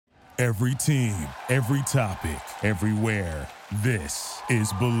Every team, every topic, everywhere. This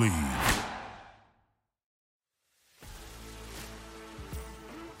is Believe.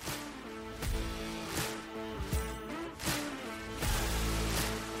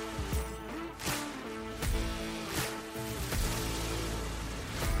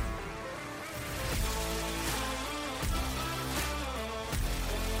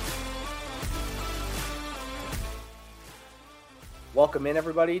 Welcome in,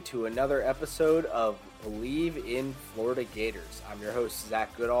 everybody, to another episode of Believe in Florida Gators. I'm your host,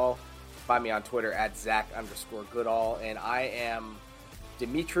 Zach Goodall. Find me on Twitter at Zach_Goodall, and I am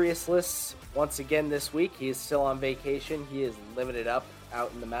Demetrius-less once again this week. He is still on vacation. He is living it up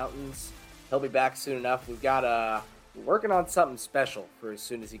out in the mountains. He'll be back soon enough. We're working on something special for as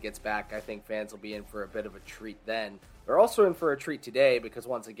soon as he gets back. I think fans will be in for a bit of a treat then. They're also in for a treat today because,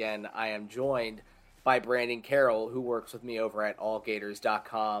 once again, I am joined by Brandon Carroll, who works with me over at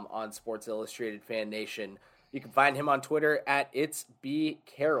allgators.com on Sports Illustrated Fan Nation. You can find him on Twitter at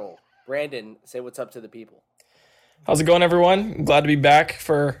itsbcarroll. Brandon, say what's up to the people. How's it going, everyone? I'm glad to be back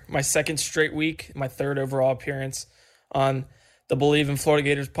for my second straight week, my third overall appearance on the Believe in Florida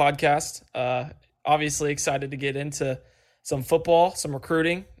Gators podcast. Obviously excited to get into some football, some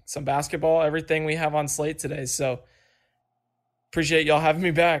recruiting, some basketball, everything we have on slate today. So appreciate y'all having me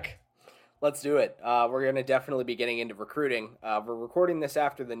back. Let's do it. We're going to definitely be getting into recruiting. We're recording this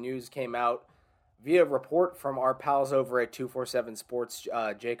after the news came out via report from our pals over at 247 Sports,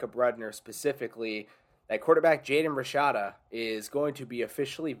 Jacob Rudner specifically, that quarterback Jaden Rashada is going to be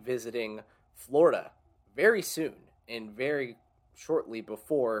officially visiting Florida very soon and very shortly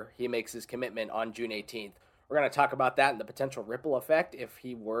before he makes his commitment on June 18th. We're going to talk about that and the potential ripple effect if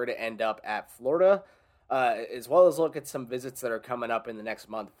he were to end up at Florida. As well as look at some visits that are coming up in the next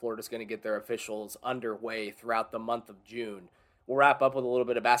month. Florida's going to get their officials underway throughout the month of June. We'll wrap up with a little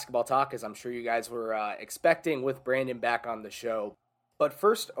bit of basketball talk, as I'm sure you guys were expecting with Brandon back on the show. But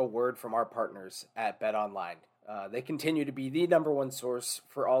first, a word from our partners at BetOnline. They continue to be the number one source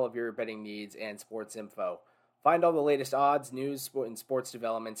for all of your betting needs and sports info. Find all the latest odds, news, and sports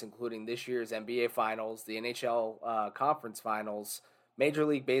developments, including this year's NBA Finals, the NHL Conference Finals, Major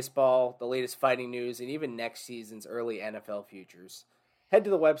League Baseball, the latest fighting news, and even next season's early NFL futures. Head to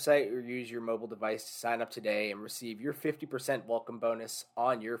the website or use your mobile device to sign up today and receive your 50% welcome bonus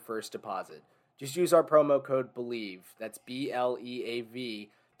on your first deposit. Just use our promo code BELIEVE, that's BLEAV,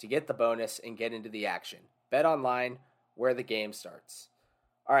 to get the bonus and get into the action. Bet online, where the game starts.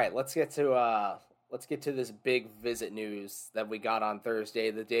 All right, let's get to this big visit news that we got on Thursday,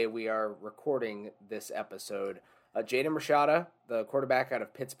 the day we are recording this episode. Jaden Rashada, the quarterback out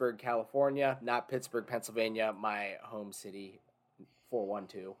of Pittsburgh, California, not Pittsburgh, Pennsylvania, my home city,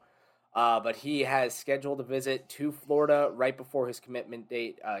 412. But he has scheduled a visit to Florida right before his commitment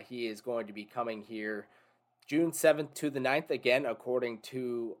date. He is going to be coming here June 7th to the 9th, again, according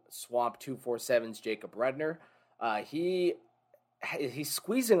to Swamp 247's Jacob Rudner. He's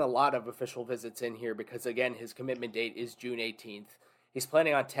squeezing a lot of official visits in here because, again, his commitment date is June 18th. He's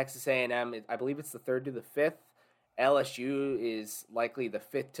planning on Texas A&M. I believe it's the 3rd to the 5th. LSU is likely the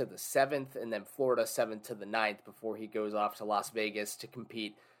 5th to the 7th, and then Florida 7th to the 9th before he goes off to Las Vegas to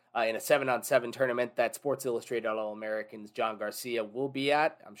compete in a 7-on-7 tournament that Sports Illustrated All-Americans John Garcia will be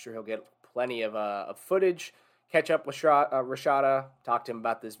at. I'm sure he'll get plenty of footage, catch up with Rashada, talk to him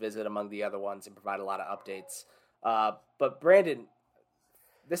about this visit among the other ones, and provide a lot of updates. But Brandon,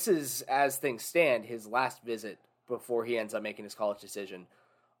 this is, as things stand, his last visit before he ends up making his college decision.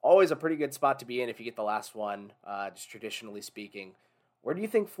 Always a pretty good spot to be in if you get the last one, just traditionally speaking. Where do you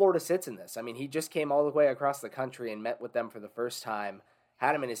think Florida sits in this? I mean, he just came all the way across the country and met with them for the first time,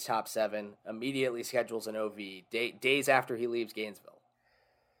 had him in his top 7, immediately schedules an OV, days after he leaves Gainesville.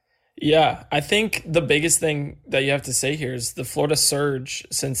 Yeah, I think the biggest thing that you have to say here is the Florida surge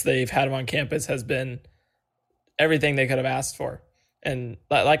since they've had him on campus has been everything they could have asked for. And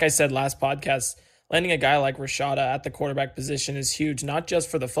like I said last podcast, landing a guy like Rashada at the quarterback position is huge, not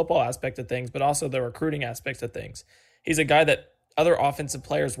just for the football aspect of things, but also the recruiting aspect of things. He's a guy that other offensive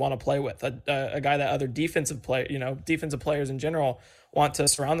players want to play with, a guy that other defensive players in general want to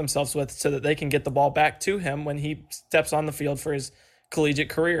surround themselves with so that they can get the ball back to him when he steps on the field for his collegiate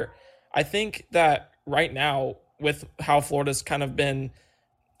career. I think that right now, with how Florida's kind of been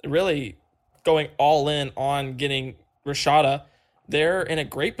really going all in on getting Rashada, they're in a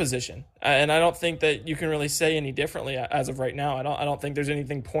great position. And I don't think that you can really say any differently as of right now. I don't think there's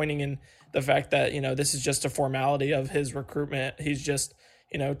anything pointing in the fact that, this is just a formality of his recruitment. He's just,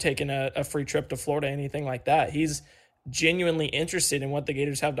 taking a free trip to Florida, anything like that. He's genuinely interested in what the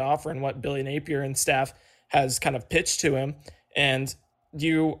Gators have to offer and what Billy Napier and staff has kind of pitched to him. And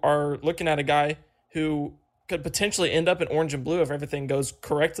you are looking at a guy who could potentially end up in orange and blue if everything goes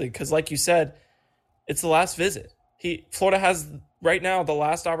correctly. Because like you said, it's the last visit. Florida has right now the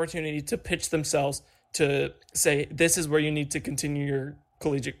last opportunity to pitch themselves to say, this is where you need to continue your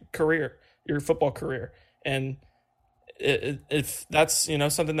collegiate career, your football career. And if that's,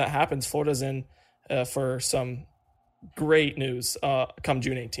 something that happens, Florida's in for some great news come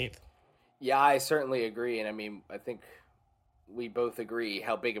June 18th. Yeah, I certainly agree. And I mean, I think we both agree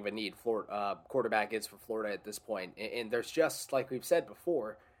how big of a need Florida quarterback is for Florida at this point. And there's just, like we've said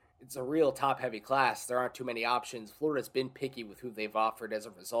before, it's a real top-heavy class. There aren't too many options. Florida's been picky with who they've offered as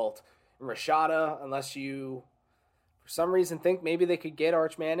a result. And Rashada, unless you, for some reason, think maybe they could get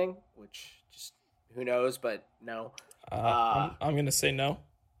Arch Manning, which just, who knows, but no. I'm going to say no.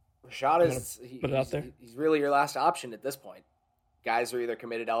 Rashada's, he's really your last option at this point. Guys are either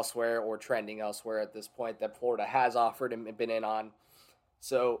committed elsewhere or trending elsewhere at this point that Florida has offered and been in on.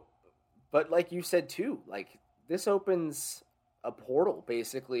 So, but like you said too, like this opens a portal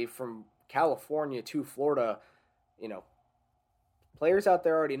basically from California to Florida. Players out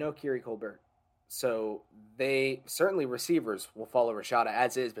there already know Kiri Colbert. So they certainly, receivers will follow Rashada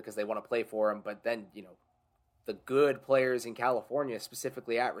as is because they want to play for him. But then, the good players in California,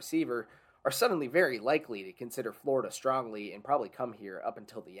 specifically at receiver, are suddenly very likely to consider Florida strongly and probably come here up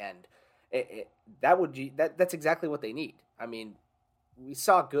until the end. That's exactly what they need. I mean, we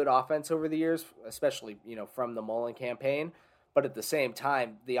saw good offense over the years, especially, from the Mullen campaign, but at the same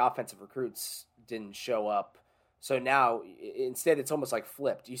time, the offensive recruits didn't show up. So now, instead, it's almost like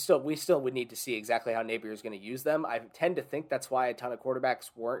flipped. We still would need to see exactly how Napier is going to use them. I tend to think that's why a ton of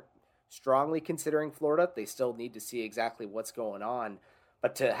quarterbacks weren't strongly considering Florida. They still need to see exactly what's going on.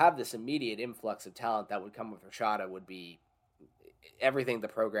 But to have this immediate influx of talent that would come with Rashada would be everything the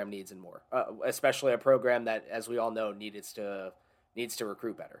program needs and more, especially a program that, as we all know, needs to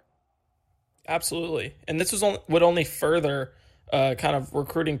recruit better. Absolutely. And this would only further kind of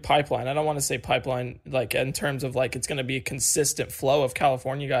recruiting pipeline. I don't want to say pipeline like in terms of like it's going to be a consistent flow of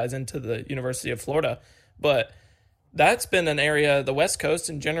California guys into the University of Florida, but that's been an area, the West Coast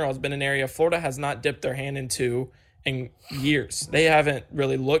in general has been an area Florida has not dipped their hand into in years. They haven't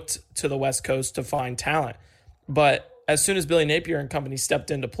really looked to the West Coast to find talent. But as soon as Billy Napier and company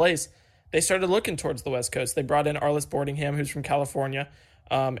stepped into place, they started looking towards the West Coast. They brought in Arliss Boardingham, who's from California.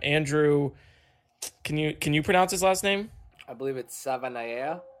 Andrew, can you pronounce his last name? I believe it's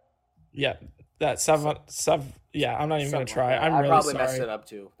Savanaya. Yeah, that yeah, I'm not even going to try. I'm really probably sorry. Messed it up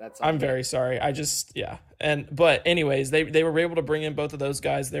too. I'm very sorry. But anyways, they were able to bring in both of those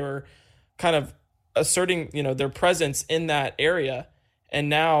guys. They were kind of asserting, their presence in that area, and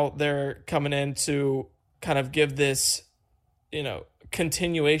now they're coming in to kind of give this,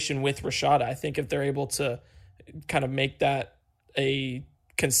 continuation with Rashada. I think if they're able to kind of make that a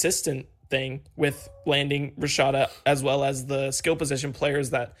consistent thing with landing Rashada as well as the skill position players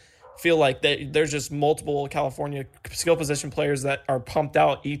that feel like there's just multiple California skill position players that are pumped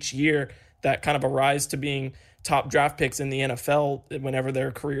out each year that kind of arise to being top draft picks in the NFL whenever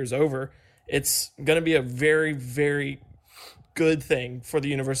their career's over. It's going to be a very, very good thing for the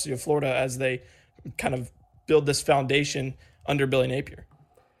University of Florida as they kind of build this foundation under Billy Napier.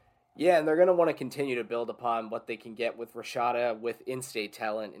 Yeah, and they're going to want to continue to build upon what they can get with Rashada, with in-state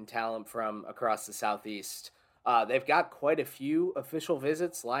talent and talent from across the Southeast. They've got quite a few official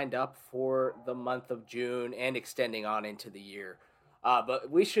visits lined up for the month of June and extending on into the year. But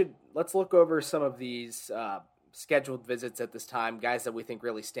let's look over some of these scheduled visits at this time, guys that we think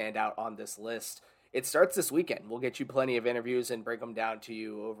really stand out on this list. It starts this weekend. We'll get you plenty of interviews and break them down to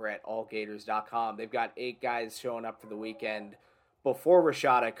you over at allgators.com. They've got 8 guys showing up for the weekend before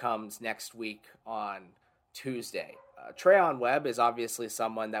Rashada comes next week on Tuesday. Treyon Webb is obviously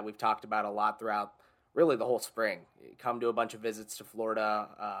someone that we've talked about a lot throughout really the whole spring. Come to a bunch of visits to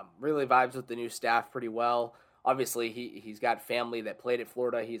Florida, really vibes with the new staff pretty well. Obviously, he's got family that played at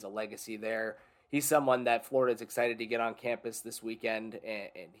Florida. He's a legacy there. He's someone that Florida's excited to get on campus this weekend,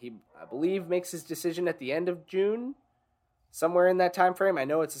 and he, I believe, makes his decision at the end of June, somewhere in that time frame. I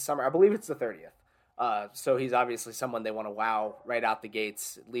know it's the summer. I believe it's the 30th. So he's obviously someone they want to wow right out the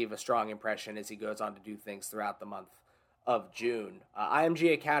gates, leave a strong impression as he goes on to do things throughout the month of June.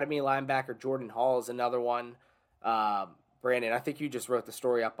 IMG Academy linebacker Jordan Hall is another one. Brandon, I think you just wrote the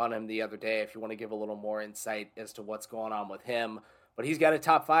story up on him the other day if you want to give a little more insight as to what's going on with him. But he's got a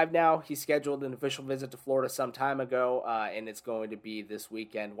top 5 now. He scheduled an official visit to Florida some time ago, and it's going to be this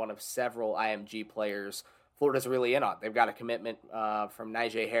weekend, one of several IMG players Florida's really in on. They've got a commitment from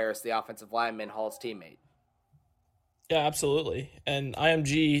Najee Harris, the offensive lineman, Hall's teammate. Yeah, absolutely. And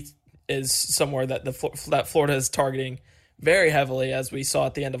IMG is somewhere that that Florida is targeting very heavily, as we saw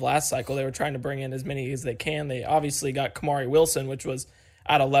at the end of last cycle. They were trying to bring in as many as they can. They obviously got Kamari Wilson, which was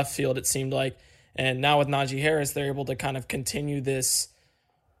out of left field, it seemed like. And now with Najee Harris, they're able to kind of continue this,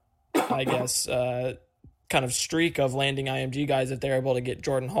 I guess, kind of streak of landing IMG guys if they're able to get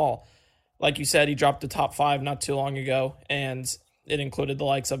Jordan Hall. Like you said, he dropped the top 5 not too long ago, and it included the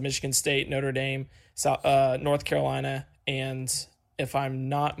likes of Michigan State, Notre Dame, North Carolina, and if I'm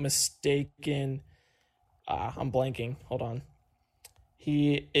not mistaken, I'm blanking. Hold on.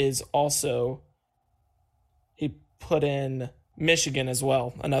 He put in Michigan as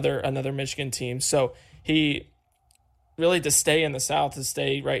well, another Michigan team. So he really, to stay in the South, to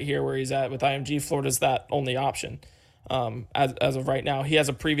stay right here where he's at with IMG, Florida's that only option. As of right now, he has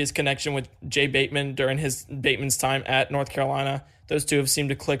a previous connection with Jay Bateman during Bateman's time at North Carolina. Those two have seemed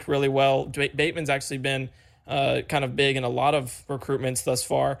to click really well. Bateman's actually been kind of big in a lot of recruitments thus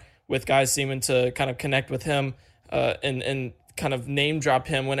far, with guys seeming to kind of connect with him and kind of name drop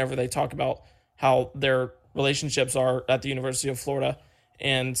him whenever they talk about how their relationships are at the University of Florida.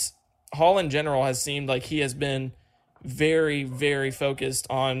 And Hall in general has seemed like he has been very, very focused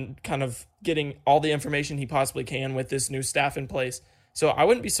on kind of getting all the information he possibly can with this new staff in place. So I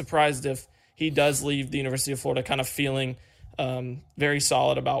wouldn't be surprised if he does leave the University of Florida kind of feeling very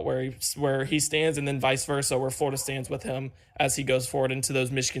solid about where he stands, and then vice versa, where Florida stands with him as he goes forward into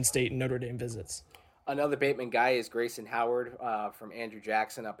those Michigan State and Notre Dame visits. Another Bateman guy is Grayson Howard from Andrew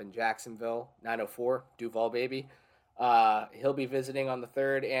Jackson up in Jacksonville, 904, Duval baby. He'll be visiting on the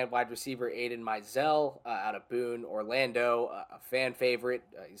 3rd, and wide receiver Aiden Mizell out of Boone, Orlando, a fan favorite.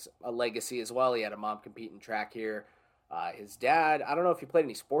 He's a legacy as well. He had a mom compete in track here. His dad, I don't know if he played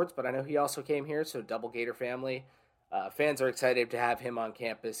any sports, but I know he also came here, so double Gator family. Fans are excited to have him on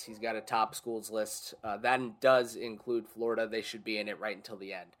campus. He's got a top schools list. That does include Florida. They should be in it right until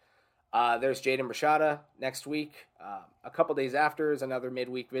the end. There's Jaden Rashada next week. A couple days after is another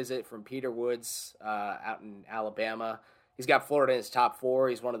midweek visit from Peter Woods out in Alabama. He's got Florida in his top 4.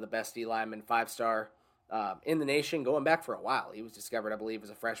 He's one of the best D linemen, 5-star in the nation, going back for a while. He was discovered, I believe, as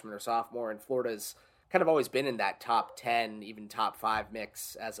a freshman or sophomore, and Florida's kind of always been in that top 10, even top 5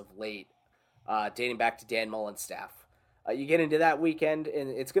 mix as of late, dating back to Dan Mullen's staff. You get into that weekend,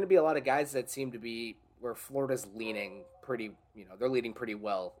 and it's going to be a lot of guys that seem to be where Florida's leaning pretty, they're leading pretty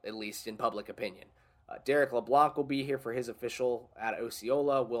well, at least in public opinion. Derek LeBlanc will be here for his official at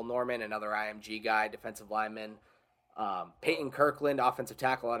Osceola. Will Norman, another IMG guy, defensive lineman. Peyton Kirkland, offensive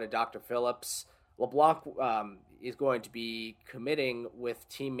tackle out of Dr. Phillips. LeBlanc is going to be committing with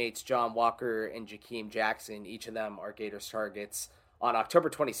teammates John Walker and Jakeem Jackson. Each of them are Gators targets on October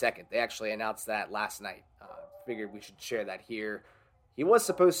 22nd. They actually announced that last night. Figured we should share that here. He was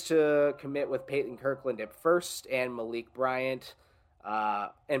supposed to commit with Peyton Kirkland at first and Malik Bryant.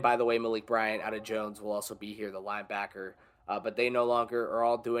 And by the way, Malik Bryant out of Jones will also be here, the linebacker. But they no longer are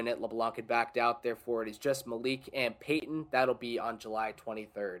all doing it. LeBlanc had backed out. Therefore, it is just Malik and Peyton. That'll be on July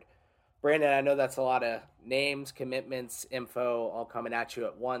 23rd. Brandon, I know that's a lot of names, commitments, info all coming at you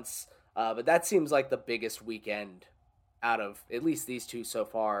at once. But that seems like the biggest weekend out of at least these two so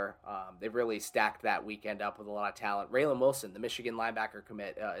far. They've really stacked that weekend up with a lot of talent. Raylan Wilson, the Michigan linebacker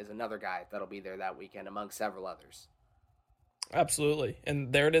commit, is another guy that'll be there that weekend among several others. Absolutely.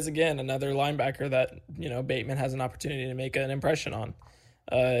 And there it is again, another linebacker that, Bateman has an opportunity to make an impression on.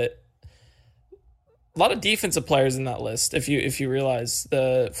 A lot of defensive players in that list, if you realize.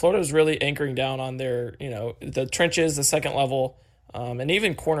 Florida's really anchoring down on their, the trenches, the second level, and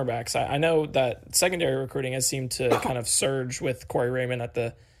even cornerbacks. I know that secondary recruiting has seemed to kind of surge with Corey Raymond at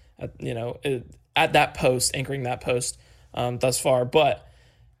that post, anchoring that post thus far. But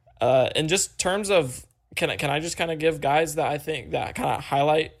in just terms of, can I just kind of give guys that I think that kind of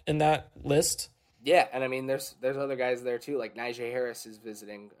highlight in that list? Yeah, and I mean, there's other guys there too, like Najee Harris is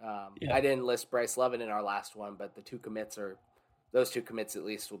visiting. Yeah. I didn't list Bryce Lovin in our last one, but those two commits at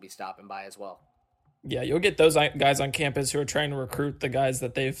least will be stopping by as well. Yeah, you'll get those guys on campus who are trying to recruit the guys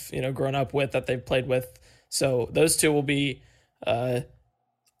that they've grown up with, that they've played with. So those two will be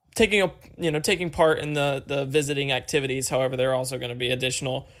taking part in the visiting activities. However, there are also going to be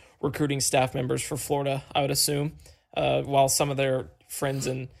additional recruiting staff members for Florida, I would assume, while some of their friends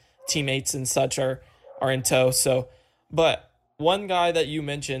and teammates and such are in tow. So, but one guy that you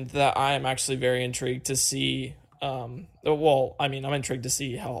mentioned that I am actually very intrigued to see. I'm intrigued to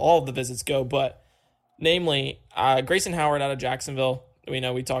see how all of the visits go, but namely, Grayson Howard out of Jacksonville.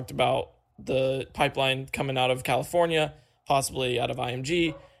 We talked about the pipeline coming out of California, possibly out of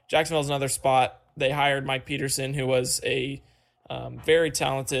IMG. Jacksonville's another spot. They hired Mike Peterson, who was a very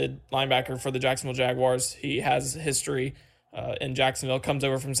talented linebacker for the Jacksonville Jaguars. He has history in Jacksonville, comes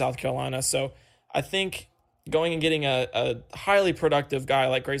over from South Carolina. So I think going and getting a highly productive guy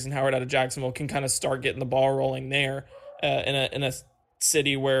like Grayson Howard out of Jacksonville can kind of start getting the ball rolling there in a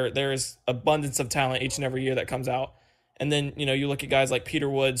city where there is abundance of talent each and every year that comes out. And then, you look at guys like Peter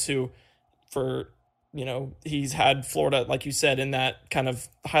Woods, who he's had Florida, like you said, in that kind of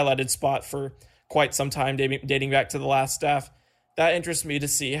highlighted spot for quite some time, dating back to the last staff. That interests me to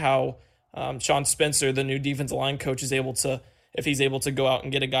see how Sean Spencer, the new defensive line coach, if he's able to go out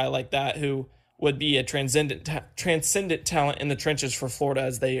and get a guy like that who would be a transcendent talent in the trenches for Florida,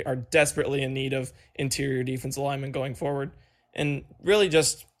 as they are desperately in need of interior defensive linemen going forward. And really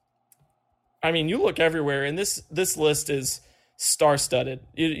just, you look everywhere, and this list is star-studded.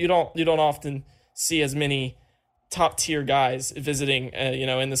 You don't often see as many top-tier guys visiting,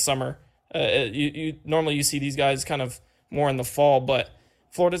 in the summer. You normally see these guys kind of more in the fall, but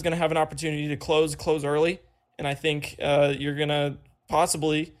Florida's going to have an opportunity to close early, and I think you're going to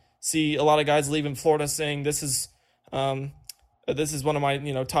possibly see a lot of guys leaving Florida saying this is one of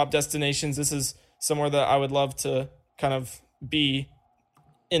my top destinations. This is somewhere that I would love to kind of be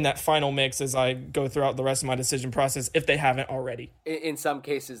in that final mix as I go throughout the rest of my decision process, if they haven't already. In some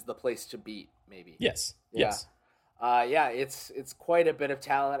cases, the place to beat, maybe. Yes. Yeah. Yes. It's quite a bit of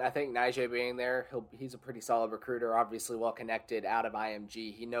talent. I think Nyjah being there, he's a pretty solid recruiter, obviously well connected out of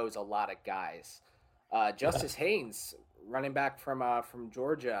IMG. He knows a lot of guys. Justice Haynes, running back from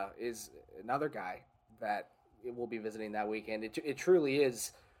Georgia, is another guy that will be visiting that weekend. It truly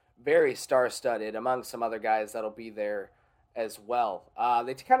is very star-studded among some other guys that'll be there as well.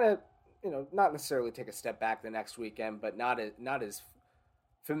 They kind of, not necessarily take a step back the next weekend, but not as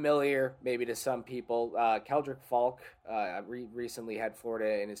familiar maybe to some people. Keldrick Falk recently had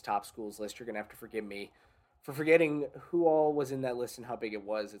Florida in his top schools list. You're going to have to forgive me for forgetting who all was in that list and how big it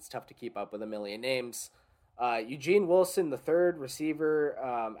was. It's tough to keep up with a million names. Eugene Wilson, the third receiver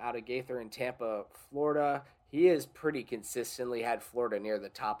out of Gaither in Tampa, Florida. He has pretty consistently had Florida near the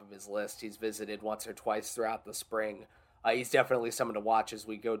top of his list. He's visited once or twice throughout the spring. He's definitely someone to watch as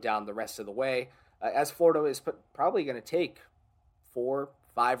we go down the rest of the way. As Florida is probably going to take 4-5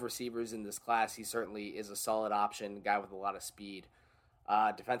 receivers in this class, he certainly is a solid option, guy with a lot of speed.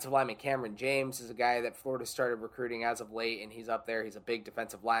 Defensive lineman Cameron James is a guy that Florida started recruiting as of late, and he's up there. He's a big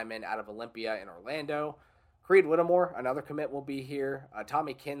defensive lineman out of Olympia in Orlando. Creed Whittemore, another commit, will be here.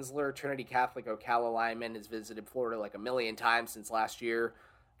 Tommy Kinsler, Trinity Catholic Ocala lineman, has visited Florida like a million times since last year.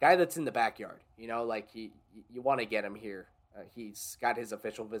 Guy that's in the backyard, you want to get him here. He's got his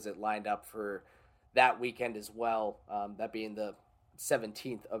official visit lined up for that weekend as well, that being the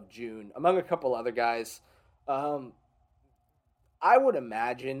 17th of June, among a couple other guys. I would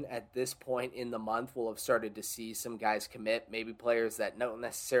imagine at this point in the month we'll have started to see some guys commit, maybe players that don't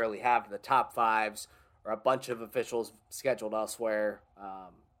necessarily have the top fives or a bunch of officials scheduled elsewhere.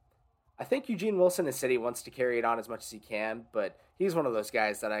 I think Eugene Wilson has said he wants to carry it on as much as he can, but he's one of those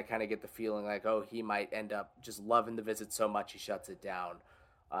guys that I kind of get the feeling like, he might end up just loving the visit so much he shuts it down.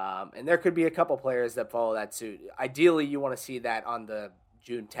 And there could be a couple players that follow that suit. Ideally, you want to see that on the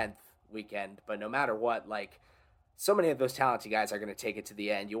June 10th weekend, but no matter what, so many of those talented guys are going to take it to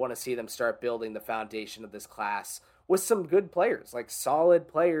the end. You want to see them start building the foundation of this class with some good players, solid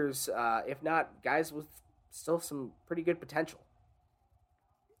players, if not guys with still some pretty good potential.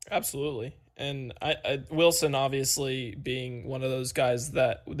 Absolutely. And Wilson obviously being one of those guys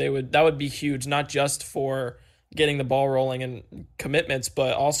that would be huge, not just for getting the ball rolling and commitments,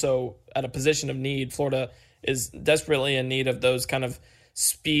 but also at a position of need. Florida is desperately in need of those kind of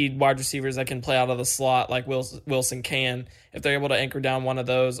speed wide receivers that can play out of the slot like Wilson can. If they're able to anchor down one of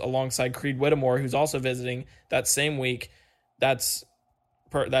those alongside Creed Whittemore, who's also visiting that same week, that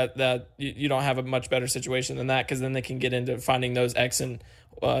you don't have a much better situation than that, because then they can get into finding those X and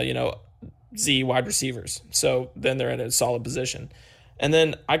Z wide receivers. So then they're in a solid position. And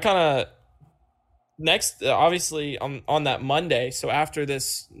then I kind of next, obviously on that Monday, so after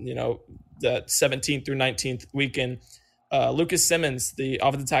this, the 17th through 19th weekend, Lucas Simmons, the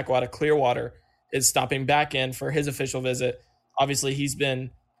offensive tackle out of Clearwater, is stopping back in for his official visit. Obviously, he's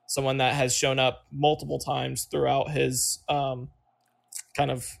been someone that has shown up multiple times throughout his kind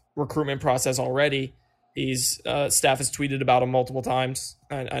of recruitment process already. Staff has tweeted about him multiple times.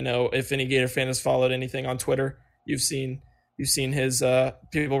 I know if any Gator fan has followed anything on Twitter, you've seen his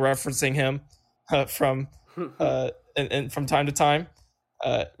people referencing him from time to time.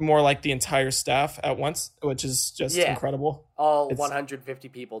 More like the entire staff at once, which is just incredible. All 150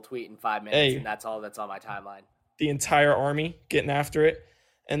 people tweet in 5 minutes, and that's all that's on my timeline. The entire army getting after it.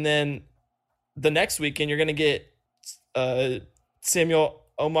 And then the next weekend, you're going to get Samuel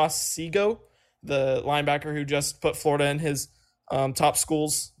Omasigo, the linebacker who just put Florida in his top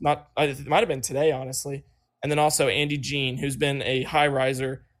schools. It might have been today, honestly. And then also Andy Jean, who's been a high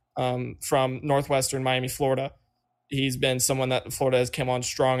riser from Northwestern Miami, Florida. He's been someone that Florida has come on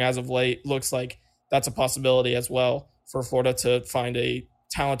strong as of late. Looks like that's a possibility as well for Florida to find a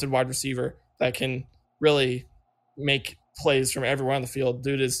talented wide receiver that can really make plays from everywhere on the field.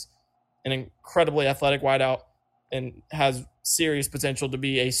 Dude is an incredibly athletic wideout and has serious potential to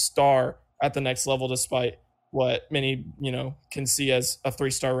be a star at the next level, despite what many, can see as a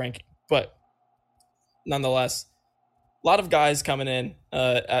 3-star ranking. But nonetheless, a lot of guys coming in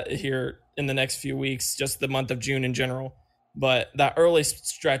here in the next few weeks, just the month of June in general. But that early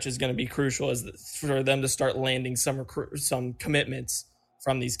stretch is going to be crucial for them to start landing some commitments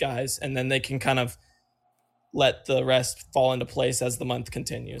from these guys, and then they can kind of let the rest fall into place as the month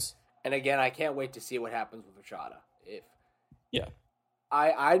continues. And again, I can't wait to see what happens with Rashada.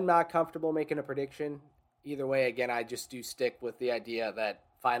 I'm not comfortable making a prediction. Either way, again, I just do stick with the idea that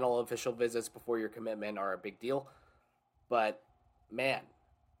final official visits before your commitment are a big deal. But, man,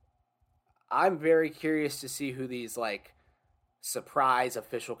 I'm very curious to see who these, surprise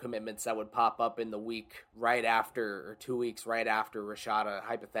official commitments that would pop up in the week right after, or 2 weeks right after Rashada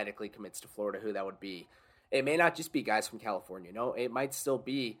hypothetically commits to Florida, who that would be. It may not just be guys from California. No, it might still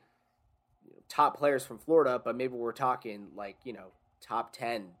be top players from Florida, but maybe we're talking top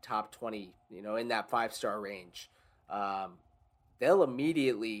 10, top 20, in that 5-star range. They'll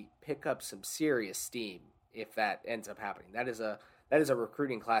immediately pick up some serious steam if that ends up happening. That is a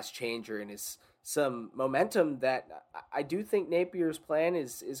recruiting class changer, and is some momentum that I do think Napier's plan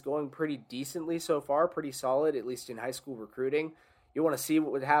is going pretty decently so far, pretty solid, at least in high school recruiting. You want to see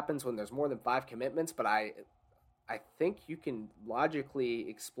what happens when there's more than 5 commitments, but I think you can logically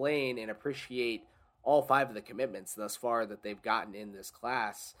explain and appreciate all 5 of the commitments thus far that they've gotten in this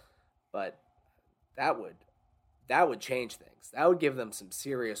class. But that would change things. That would give them some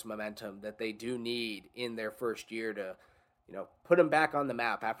serious momentum that they do need in their first year to, put them back on the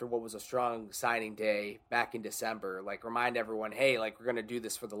map after what was a strong signing day back in December. Remind everyone, hey, we're going to do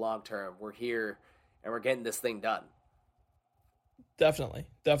this for the long term. We're here and we're getting this thing done. Definitely.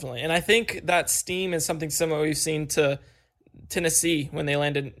 And I think that steam is something similar we've seen to Tennessee when they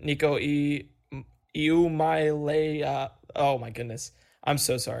landed Nico Iumailea. Oh my goodness. I'm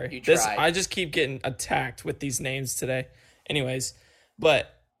so sorry. I just keep getting attacked with these names today. Anyways,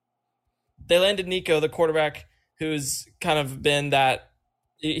 but they landed Nico, the quarterback, who's kind of been that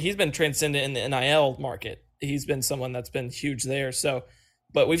he's been transcendent in the NIL market. He's been someone that's been huge there. So,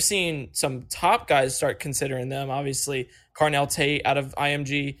 but we've seen some top guys start considering them. Obviously, Carnell Tate out of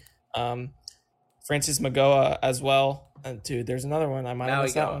IMG, Francis Magoa as well. And dude, there's another one. I might have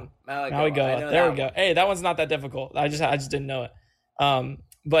missed that one. Maui-Goa. There we go. Hey, that one's not that difficult. I just didn't know it.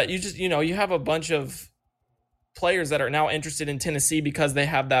 But you just, you have a bunch of players that are now interested in Tennessee because they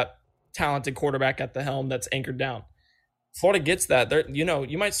have that talented quarterback at the helm that's anchored down. Florida gets that.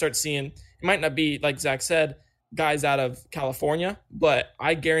 You might start seeing, it might not be, like Zach said, guys out of California, but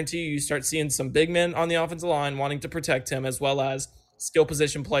I guarantee you start seeing some big men on the offensive line wanting to protect him, as well as skill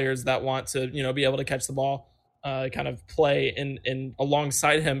position players that want to, be able to catch the ball, kind of play in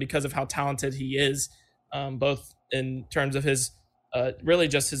alongside him because of how talented he is, both in terms of his, really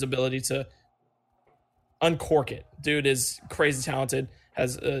just his ability to uncork it. Dude is crazy talented,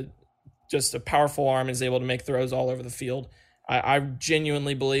 has just a powerful arm, and is able to make throws all over the field. I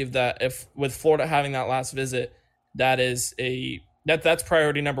genuinely believe that if with Florida having that last visit, that's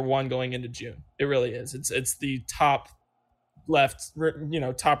priority number 1 going into June. It really is. It's the top left,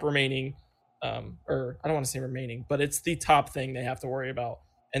 top remaining, or I don't want to say remaining, but it's the top thing they have to worry about,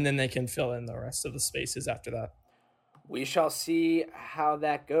 and then they can fill in the rest of the spaces after that. We shall see how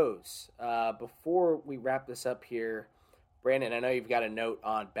that goes. Before we wrap this up here, Brandon, I know you've got a note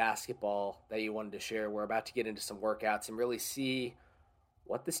on basketball that you wanted to share. We're about to get into some workouts and really see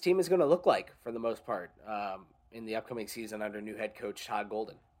what this team is going to look like for the most part in the upcoming season under new head coach Todd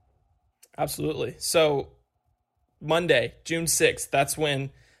Golden. Absolutely. So Monday, June 6th, that's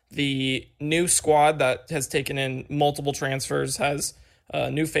when the new squad that has taken in multiple transfers has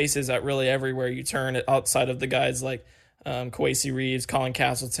new faces at really everywhere you turn, outside of the guys like Kwesi Reeves, Colin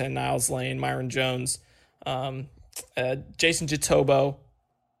Castleton, Niles Lane, Myron Jones, Jason Jitobo,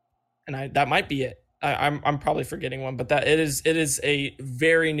 and that might be it. I'm probably forgetting one, but that it is a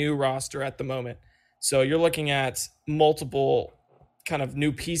very new roster at the moment. So you're looking at multiple kind of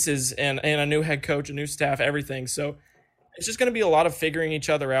new pieces and a new head coach, a new staff, everything. So it's just going to be a lot of figuring each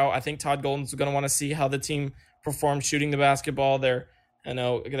other out. I think Todd Golden's going to want to see how the team performs shooting the basketball there. I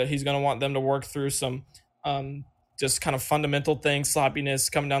know that he's going to want them to work through some just kind of fundamental things, sloppiness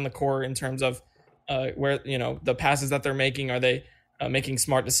coming down the court in terms of where, the passes that they're making. Are they making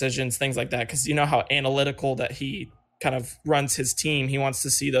smart decisions, things like that. Because you know how analytical that he kind of runs his team. He wants to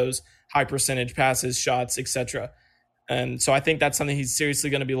see those high percentage passes, shots, etc. And so I think that's something he's seriously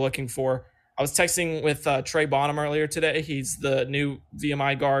going to be looking for. I was texting with Trey Bonham earlier today. He's the new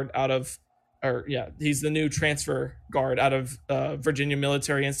VMI guard he's the new transfer guard out of Virginia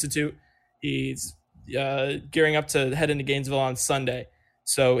Military Institute. He's gearing up to head into Gainesville on Sunday.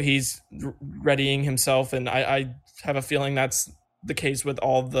 So he's readying himself, and I have a feeling that's the case with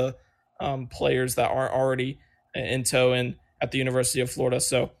all the players that are already in tow and at the University of Florida.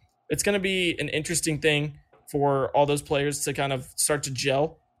 So it's going to be an interesting thing for all those players to kind of start to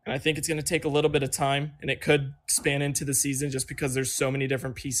gel. And I think it's going to take a little bit of time, and it could span into the season just because there's so many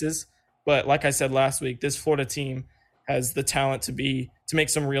different pieces. But like I said last week, this Florida team has the talent to make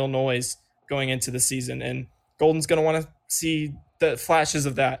some real noise going into the season. And Golden's going to want to see the flashes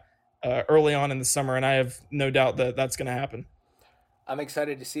of that early on in the summer, and I have no doubt that that's going to happen. I'm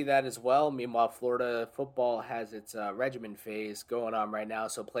excited to see that as well. Meanwhile, Florida football has its regimen phase going on right now,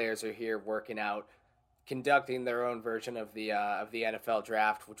 so players are here working out, conducting their own version of the NFL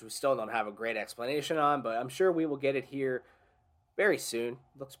draft, which we still don't have a great explanation on, but I'm sure we will get it here very soon.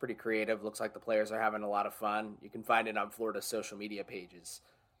 Looks pretty creative. Looks like the players are having a lot of fun. You can find it on Florida's social media pages,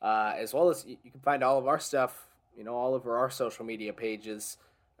 as well as you can find all of our stuff, all over our social media pages.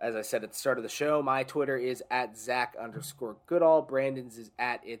 As I said at the start of the show, my Twitter is at Zach_Goodall. Brandon's is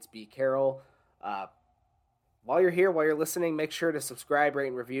at itsbcarroll. While you're here, while you're listening, make sure to subscribe, rate,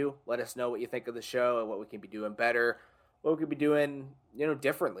 and review. Let us know what you think of the show and what we can be doing better, what we could be doing,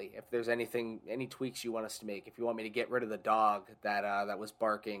 differently. If there's any tweaks you want us to make. If you want me to get rid of the dog that was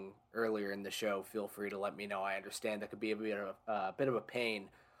barking earlier in the show, feel free to let me know. I understand that could be a bit of a pain.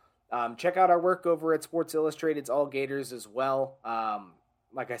 Check out our work over at Sports Illustrated's All Gators as well.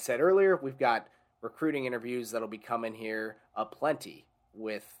 Like I said earlier, we've got recruiting interviews that'll be coming here aplenty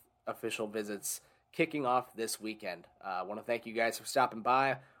with official visits kicking off this weekend. I want to thank you guys for stopping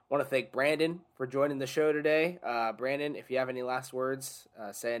by. I want to thank Brandon for joining the show today. Brandon, if you have any last words,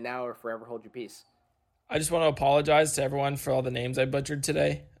 say it now or forever hold your peace. I just want to apologize to everyone for all the names I butchered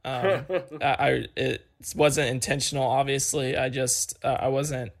today. It wasn't intentional, obviously. I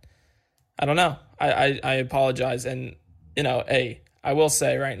don't know. I apologize. And, I will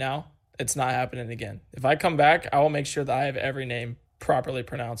say right now, it's not happening again. If I come back, I will make sure that I have every name properly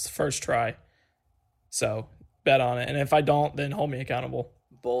pronounced first try. So bet on it. And if I don't, then hold me accountable.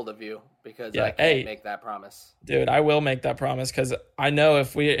 Bold of you, because I can't make that promise. Dude, I will make that promise, because I know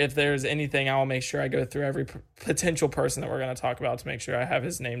if there's anything, I will make sure I go through every potential person that we're going to talk about to make sure I have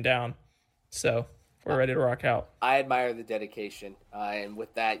his name down. So we're ready to rock out. I admire the dedication. And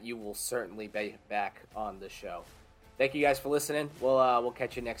with that, you will certainly be back on the show. Thank you guys for listening. We'll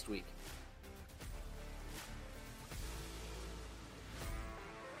catch you next week.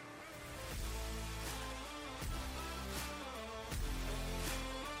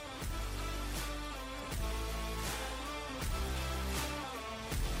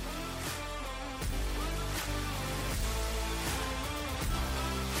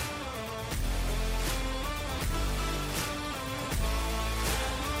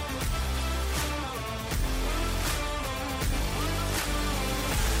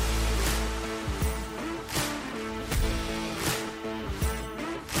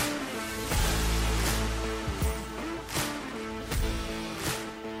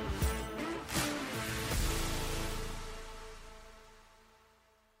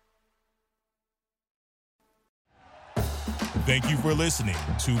 Thank you for listening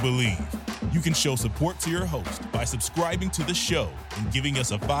to Believe. You can show support to your host by subscribing to the show and giving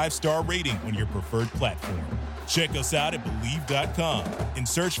us a 5-star rating on your preferred platform. Check us out at Believe.com and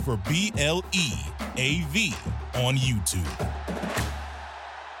search for BLEAV on YouTube.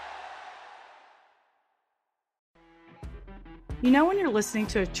 When you're listening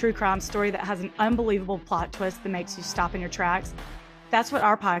to a true crime story that has an unbelievable plot twist that makes you stop in your tracks? That's what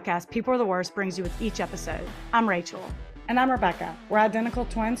our podcast, People Are the Worst, brings you with each episode. I'm Rachel. And I'm Rebecca. We're identical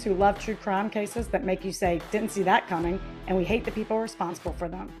twins who love true crime cases that make you say, didn't see that coming, and we hate the people responsible for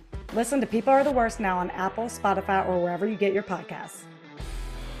them. Listen to People Are the Worst now on Apple, Spotify, or wherever you get your podcasts.